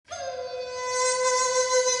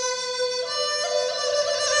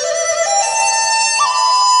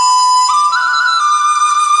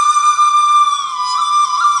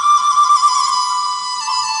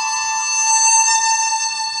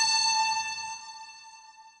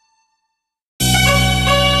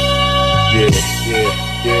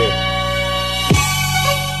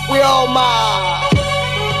We all mine.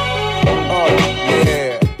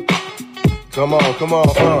 Yeah. Come on. We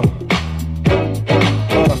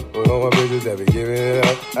all my bitches that be giving it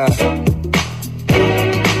up.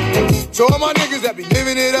 So all my niggas that be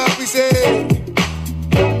living it up, we say.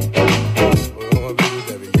 We all my bitches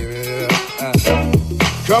that be giving it up.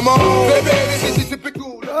 Come on, baby, this is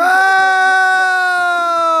typical. Oh,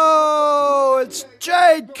 it's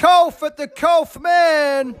Jade Culph at the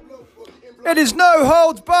Culphman. It is no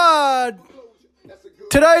holds barred.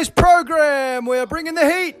 Today's program, we are bringing the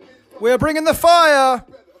heat. We are bringing the fire.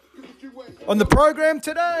 On the program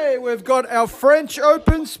today, we've got our French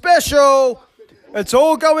Open special. It's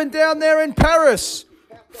all going down there in Paris.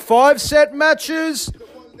 5-set matches.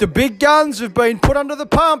 The big guns have been put under the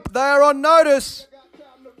pump. They are on notice.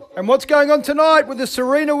 And what's going on tonight with the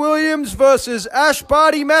Serena Williams versus Ash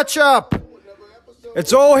Barty matchup?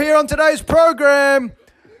 It's all here on today's program.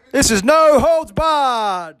 This is No Holds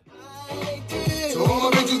Barred. So all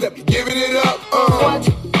my bitches that be giving it up,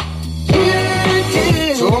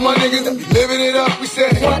 So all my niggas that be living it up, we say.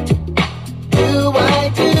 What do I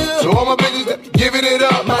do? So all my bitches that be giving it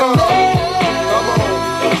up, Come on,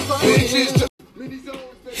 bitches.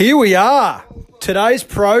 Here we are. Today's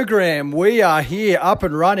program. We are here up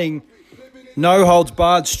and running. No Holds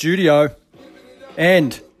Barred studio.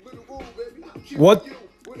 And what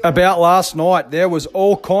about last night? There was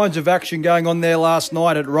all kinds of action going on there last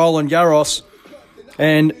night at Roland Garros,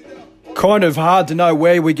 and kind of hard to know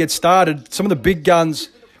where we get started. Some of the big guns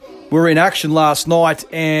were in action last night,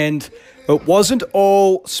 and it wasn't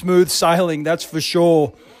all smooth sailing, that's for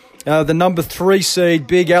sure. The number 3 seed,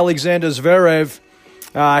 big Alexander Zverev,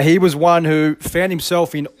 he was one who found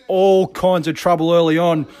himself in all kinds of trouble early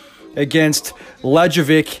on against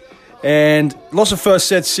Lajovic, and lost the first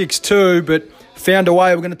set 6-2, but found a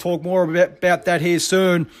way. We're going to talk more about that here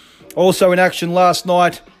soon. Also in action last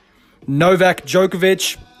night, Novak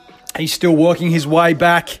Djokovic. He's still working his way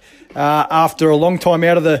back after a long time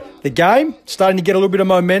out of the game. Starting to get a little bit of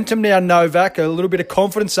momentum now, Novak, a little bit of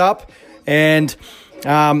confidence up. And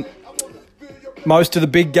most of the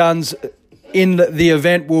big guns in the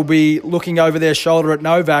event will be looking over their shoulder at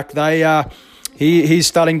Novak. He's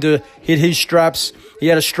starting to hit his straps. He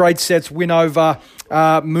had a straight sets win over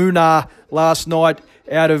Munar last night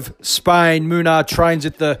out of Spain. Munar trains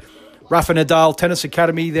at the Rafa Nadal Tennis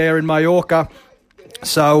Academy there in Mallorca.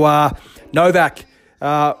 So Novak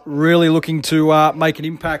really looking to make an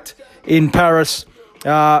impact in Paris.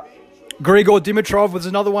 Grigor Dimitrov was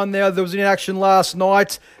another one there that was in action last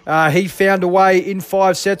night. He found a way in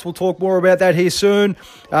 5 sets. We'll talk more about that here soon.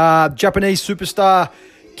 Japanese superstar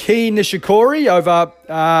Kei Nishikori over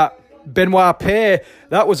Benoit Paire.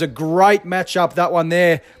 That was a great matchup, that one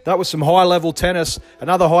there. That was some high-level tennis,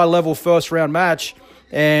 another high-level first-round match,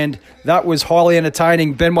 and that was highly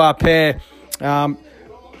entertaining. Benoit Paire,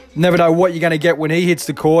 never know what you're going to get when he hits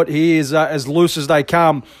the court. He is as loose as they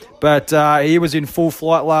come, but he was in full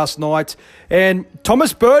flight last night. And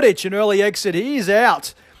Thomas Berdych, an early exit, he is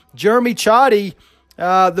out. Jeremy Chardy,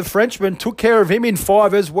 the Frenchman, took care of him in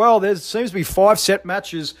 5 as well. There seems to be 5-set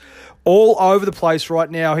matches all over the place right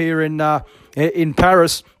now here in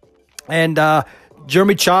Paris. And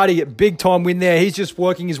Jeremy Chardy, a big-time win there. He's just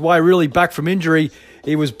working his way really back from injury.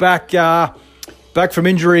 He was back from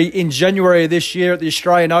injury in January of this year at the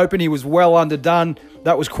Australian Open. He was well underdone.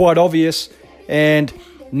 That was quite obvious. And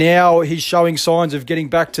now he's showing signs of getting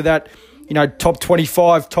back to that, top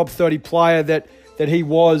 25, top 30 player that he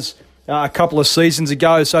was a couple of seasons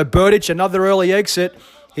ago. So Berdych, another early exit.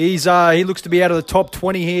 He looks to be out of the top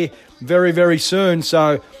 20 here very, very soon.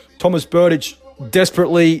 So Thomas Berdych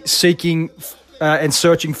desperately seeking and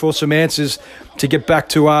searching for some answers to get back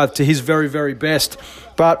to his very, very best.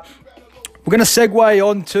 But we're going to segue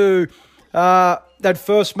on to that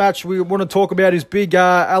first match we want to talk about is big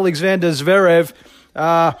Alexander Zverev.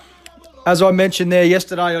 As I mentioned there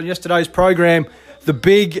yesterday on yesterday's program, the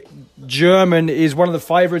big German is one of the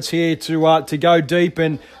favourites here to go deep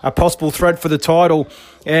and a possible threat for the title.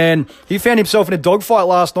 And he found himself in a dogfight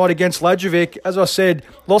last night against Lajovic. As I said,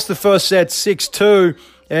 lost the first set 6-2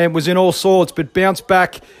 and was in all sorts, but bounced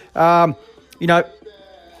back, got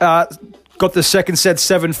the second set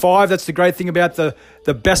 7-5. That's the great thing about the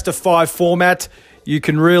best of 5 format. You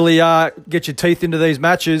can really get your teeth into these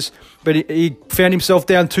matches. But he found himself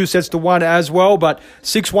down 2-1 as well. But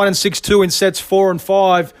 6-1 and 6-2 in sets 4 and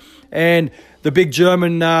 5. And the big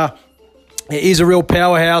German is a real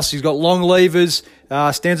powerhouse. He's got long levers,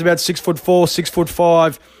 stands about 6'4",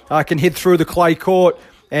 6'5", can hit through the clay court.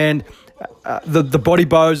 And the body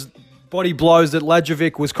bows body blows that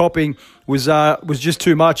Lajovic was copping was just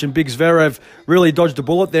too much, and Big Zverev really dodged a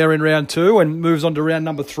bullet there in round 2 and moves on to round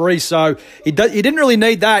number 3. So he didn't really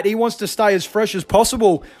need that. He wants to stay as fresh as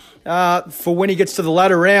possible for when he gets to the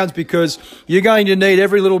latter rounds, because you're going to need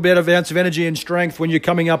every little bit of ounce of energy and strength when you're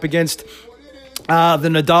coming up against the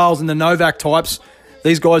Nadals and the Novak types.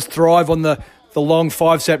 These guys thrive on the long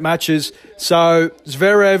 5-set matches. So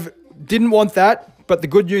Zverev didn't want that, but the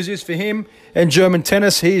good news is for him and German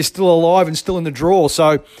tennis, he is still alive and still in the draw,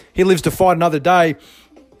 so he lives to fight another day.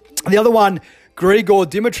 The other one, Grigor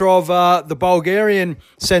Dimitrov, the Bulgarian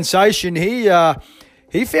sensation, he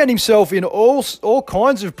found himself in all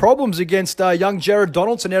kinds of problems against young Jared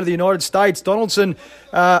Donaldson out of the United States. Donaldson,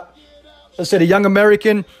 I said, a young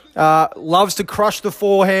American, loves to crush the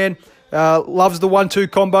forehand, loves the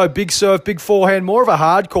 1-2 combo, big serve, big forehand, more of a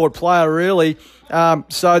hard-court player, really.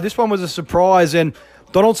 So this one was a surprise, and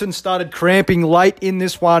Donaldson started cramping late in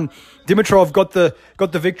this one. Dimitrov got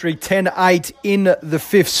the victory 10-8 in the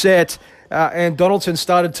 5th set, and Donaldson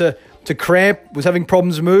started to cramp, was having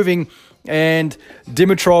problems moving, and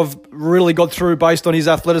Dimitrov really got through based on his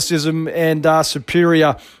athleticism and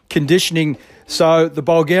superior conditioning. So the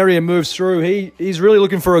Bulgarian moves through. He's really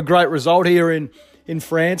looking for a great result here in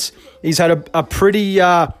France. He's had a pretty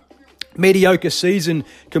mediocre season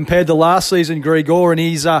compared to last season, Grigor, and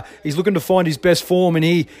he's looking to find his best form, and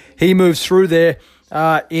he moves through there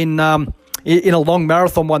in a long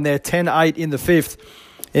marathon one there, 10-8 in the 5th.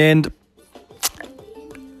 And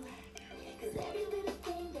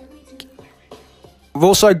we've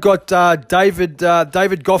also got David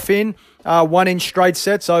Goffin, won in straight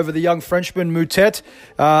sets over the young Frenchman Moutet.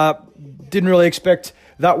 Didn't really expect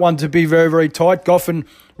that one to be very, very tight. Goffin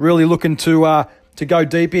really looking to go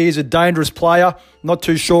deep here. He's a dangerous player. Not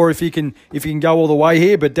too sure if he can go all the way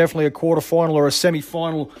here, but definitely a quarterfinal or a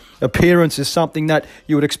semi-final appearance is something that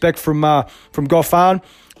you would expect from Goffin.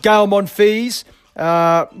 Gael Monfils,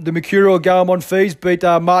 the Mercurial Gael Monfils beat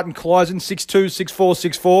Martin Kleisen 6-2,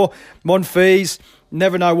 6-4, 6-4. Monfils,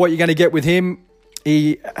 never know what you're going to get with him.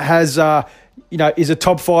 He has, is a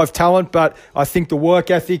top 5 talent, but I think the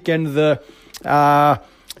work ethic and the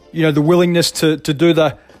willingness to do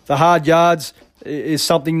the hard yards is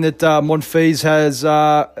something that Monfils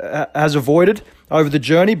has avoided over the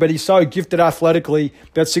journey. But he's so gifted athletically,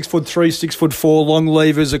 about 6'3", 6'4", long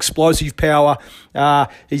levers, explosive power.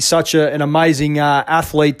 He's such an amazing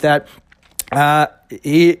athlete that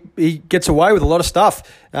he gets away with a lot of stuff.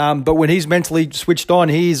 But when he's mentally switched on,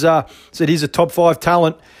 he's a top 5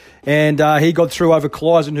 talent, and he got through over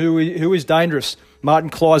Kleisen, who is dangerous.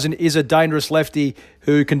 Martin Kleisen is a dangerous lefty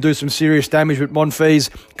who can do some serious damage, but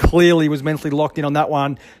Monfils clearly was mentally locked in on that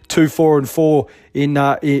one. 2-4 and 4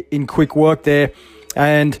 in quick work there.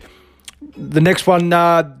 And the next one,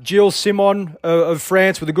 Gilles Simon of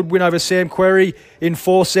France with a good win over Sam Querrey in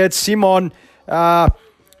 4 sets. Simon,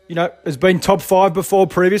 has been top 5 before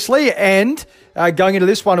previously, and going into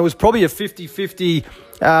this one, it was probably a 50-50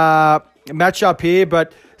 matchup here,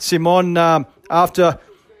 but Simon, after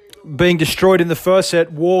being destroyed in the first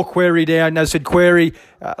set, wore Querrey down. As I said, Querrey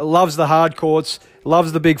loves the hard courts,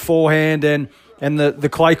 loves the big forehand, and the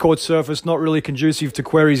clay court surface, not really conducive to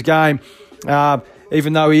Querrey's game,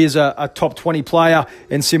 even though he is a top 20 player.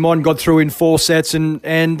 And Simon got through in 4 sets, and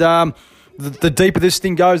the deeper this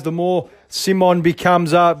thing goes, the more Simon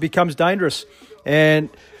becomes dangerous. And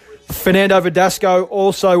Fernando Verdasco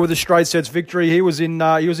also with a straight sets victory. He was in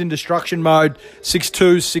destruction mode,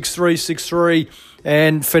 6-2, 6-3, 6-3.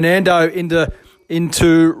 And Fernando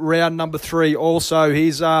into round number 3 also.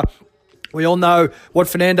 He's we all know what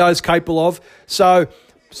Fernando is capable of. So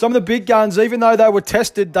some of the big guns, even though they were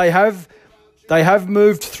tested, they have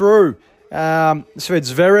moved through. So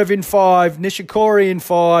it's Zverev in 5, Nishikori in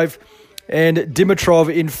 5, and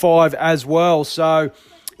Dimitrov in 5 as well. So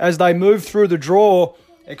as they move through the draw,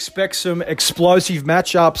 expect some explosive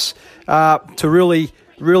matchups to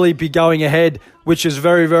really be going ahead, which is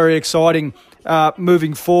very, very exciting.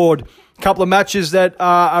 Moving forward, a couple of matches that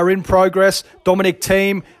are in progress. Dominic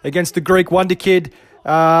Thiem against the Greek wonder kid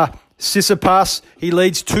Tsitsipas. He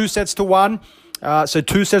leads 2-1. So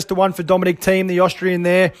 2-1 for Dominic Thiem, the Austrian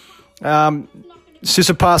there.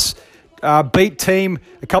 Tsitsipas beat Thiem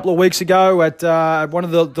a couple of weeks ago at one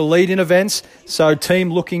of the lead-in events. So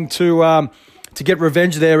Thiem looking to get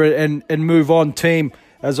revenge there and move on. Thiem,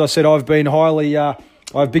 as I said, I've been highly.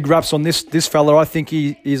 I have big raps on this fella. I think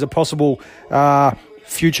he is a possible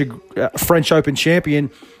future French Open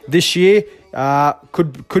champion this year.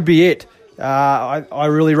 Could be it. I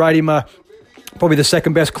really rate him probably the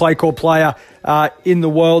second best clay court player in the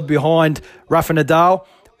world behind Rafa Nadal.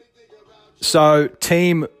 So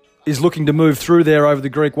Thiem is looking to move through there over the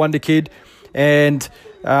Greek wonder kid and,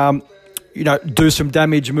 do some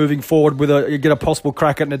damage moving forward get a possible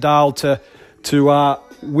crack at Nadal to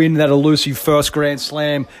win that elusive first Grand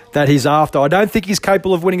Slam that he's after. I don't think he's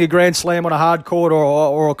capable of winning a Grand Slam on a hard court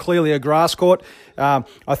or clearly a grass court.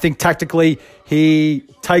 I think tactically he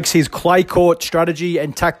takes his clay court strategy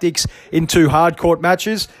and tactics into hard court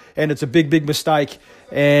matches, and it's a big, big mistake.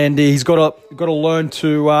 And he's got to learn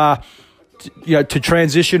to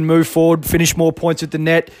transition, move forward, finish more points at the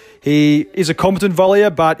net. He is a competent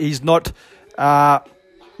volleyer, but he's not a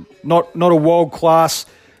world class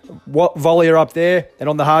volleyer up there. And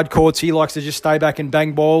on the hard courts, he likes to just stay back and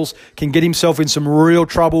bang balls. Can get himself in some real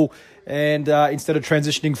trouble, and instead of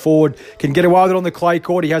transitioning forward, can get away with it on the clay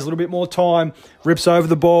court. He has a little bit more time, rips over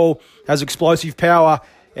the ball, has explosive power,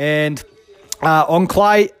 and on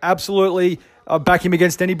clay, absolutely. Back him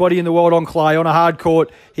against anybody in the world on clay. On a hard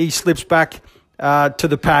court, he slips back to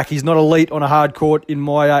the pack. He's not elite on a hard court, in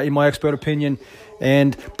my expert opinion.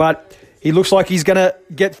 But he looks like he's going to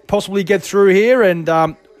possibly get through here, and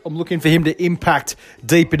I'm looking for him to impact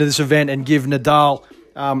deep into this event and give Nadal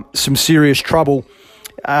some serious trouble.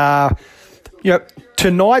 Tonight's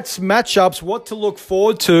matchups, what to look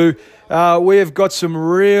forward to. We have got some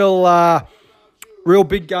real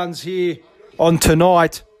big guns here on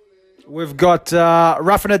tonight. We've got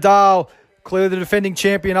Rafa Nadal, clearly the defending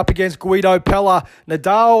champion, up against Guido Pella.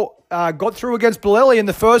 Nadal got through against Bolelli in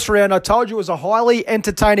the first round. I told you it was a highly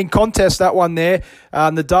entertaining contest, that one there.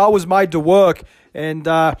 Nadal was made to work, and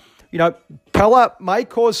Pella may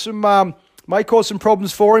cause some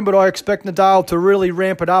problems for him, but I expect Nadal to really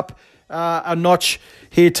ramp it up a notch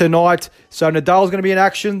here tonight. So Nadal's going to be in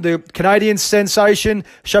action. The Canadian sensation,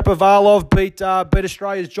 Shapovalov, beat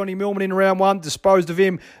Australia's Johnny Millman in round one, disposed of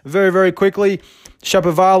him very, very quickly.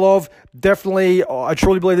 Shapovalov, definitely, I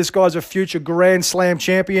truly believe this guy's a future Grand Slam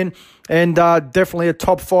champion and definitely a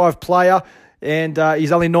top 5 player. And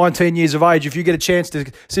he's only 19 years of age. If you get a chance to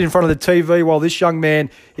sit in front of the TV while this young man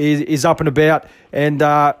is up and about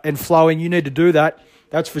and flowing, you need to do that.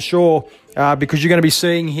 That's for sure, because you're going to be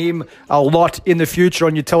seeing him a lot in the future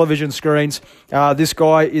on your television screens. This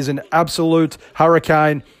guy is an absolute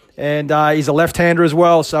hurricane, and he's a left-hander as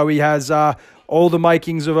well, so he has all the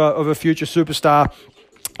makings of a future superstar.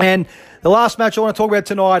 And the last match I want to talk about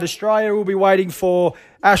tonight, Australia will be waiting for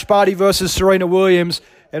Ash Barty versus Serena Williams,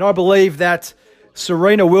 and I believe that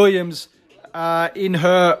Serena Williams in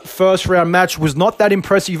her first-round match was not that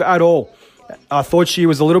impressive at all. I thought she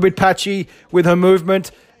was a little bit patchy with her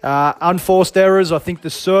movement, unforced errors. I think the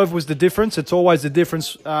serve was the difference. It's always the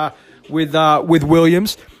difference with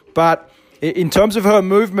Williams. But in terms of her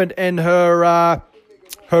movement and her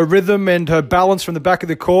rhythm and her balance from the back of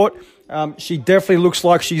the court, she definitely looks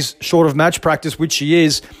like she's short of match practice, which she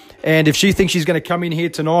is. And if she thinks she's going to come in here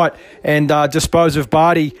tonight and dispose of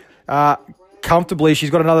Barty comfortably, she's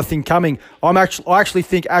got another thing coming. I actually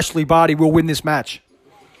think Ashley Barty will win this match.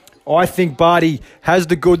 I think Barty has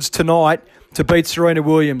the goods tonight to beat Serena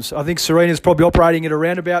Williams. I think Serena's probably operating at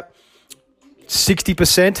around about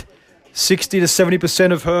 60%, 60 to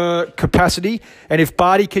 70% of her capacity. And if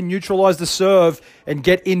Barty can neutralise the serve and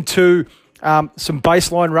get into some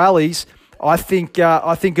baseline rallies, I think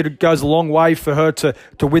it goes a long way for her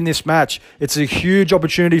to win this match. It's a huge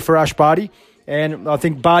opportunity for Ash Barty, and I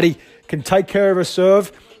think Barty can take care of her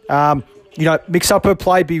serve, mix up her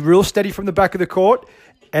play, be real steady from the back of the court.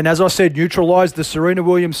 And as I said, neutralise the Serena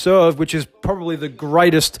Williams serve, which is probably the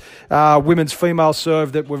greatest women's female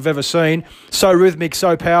serve that we've ever seen. So rhythmic,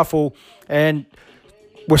 so powerful, and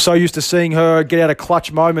we're so used to seeing her get out of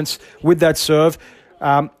clutch moments with that serve.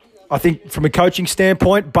 I think from a coaching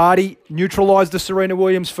standpoint, Barty neutralised the Serena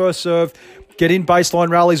Williams first serve, get in baseline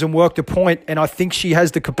rallies and work the point, and I think she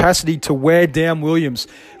has the capacity to wear down Williams.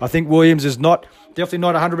 I think Williams is definitely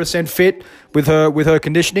not 100% fit with her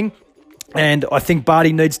conditioning. And I think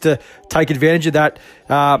Barty needs to take advantage of that.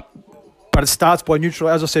 But it starts by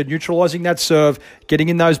neutralising that serve, getting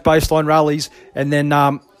in those baseline rallies, and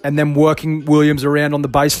then working Williams around on the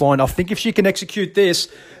baseline. I think if she can execute this,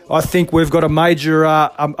 I think we've got a major,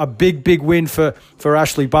 a big win for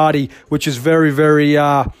Ashley Barty, which is very, very,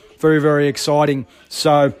 very, very exciting.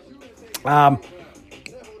 So,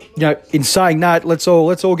 in saying that, let's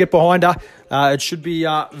all get behind her. It should be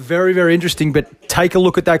very, very interesting, but take a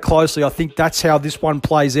look at that closely. I think that's how this one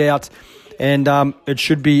plays out, and it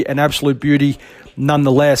should be an absolute beauty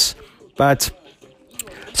nonetheless. But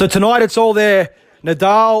so tonight it's all there.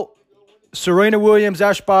 Nadal, Serena Williams,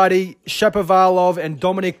 Ash Barty, Shapovalov, and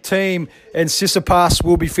Dominic Thiem and Tsitsipas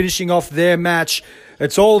will be finishing off their match.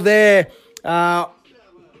 It's all there.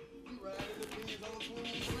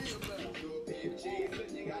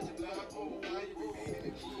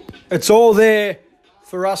 it's all there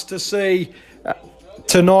for us to see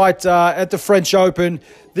tonight at the French Open.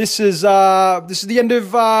 This is the end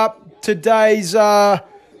of today's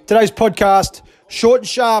podcast. Short and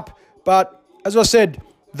sharp, but as I said,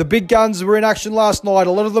 the big guns were in action last night.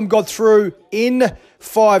 A lot of them got through in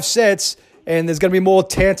 5 sets, and there's going to be more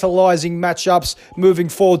tantalising matchups moving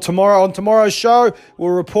forward. On tomorrow's show, we'll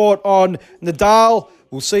report on Nadal.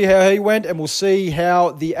 We'll see how he went, and we'll see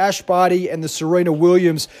how the Ash Barty and the Serena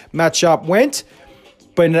Williams matchup went.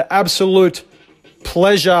 Been an absolute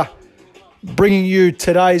pleasure bringing you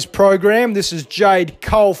today's program. This is Jade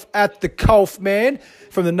Culph at the Culphman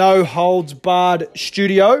from the No Holds Barred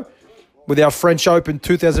studio with our French Open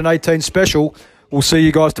 2018 special. We'll see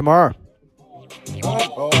you guys tomorrow.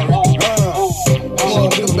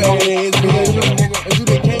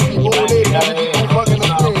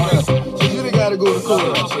 Go to court.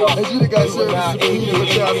 And you done got service. You done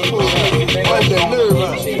got to court. What's that nerve,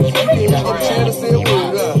 huh? You ain't trying to say a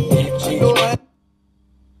word, huh?